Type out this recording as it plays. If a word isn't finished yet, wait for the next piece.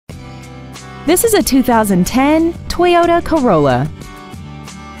This is a 2010 Toyota Corolla.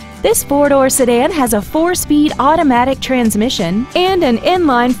 This four-door sedan has a 4-speed automatic transmission and an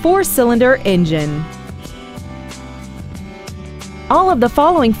inline 4-cylinder engine. All of the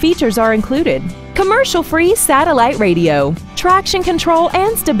following features are included: commercial-free satellite radio, traction control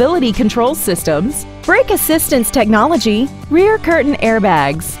and stability control systems, brake assistance technology, rear curtain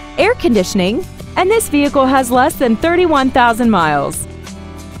airbags, air conditioning, and this vehicle has less than 31,000 miles.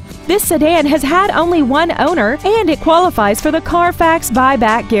 This sedan has had only one owner and it qualifies for the Carfax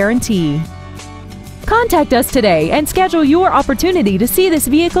buyback guarantee. Contact us today and schedule your opportunity to see this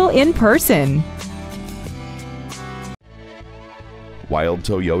vehicle in person. Wilde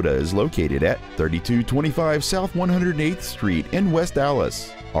Toyota is located at 3225 South 108th Street in West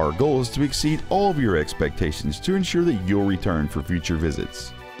Allis. Our goal is to exceed all of your expectations to ensure that you'll return for future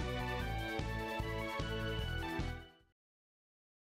visits.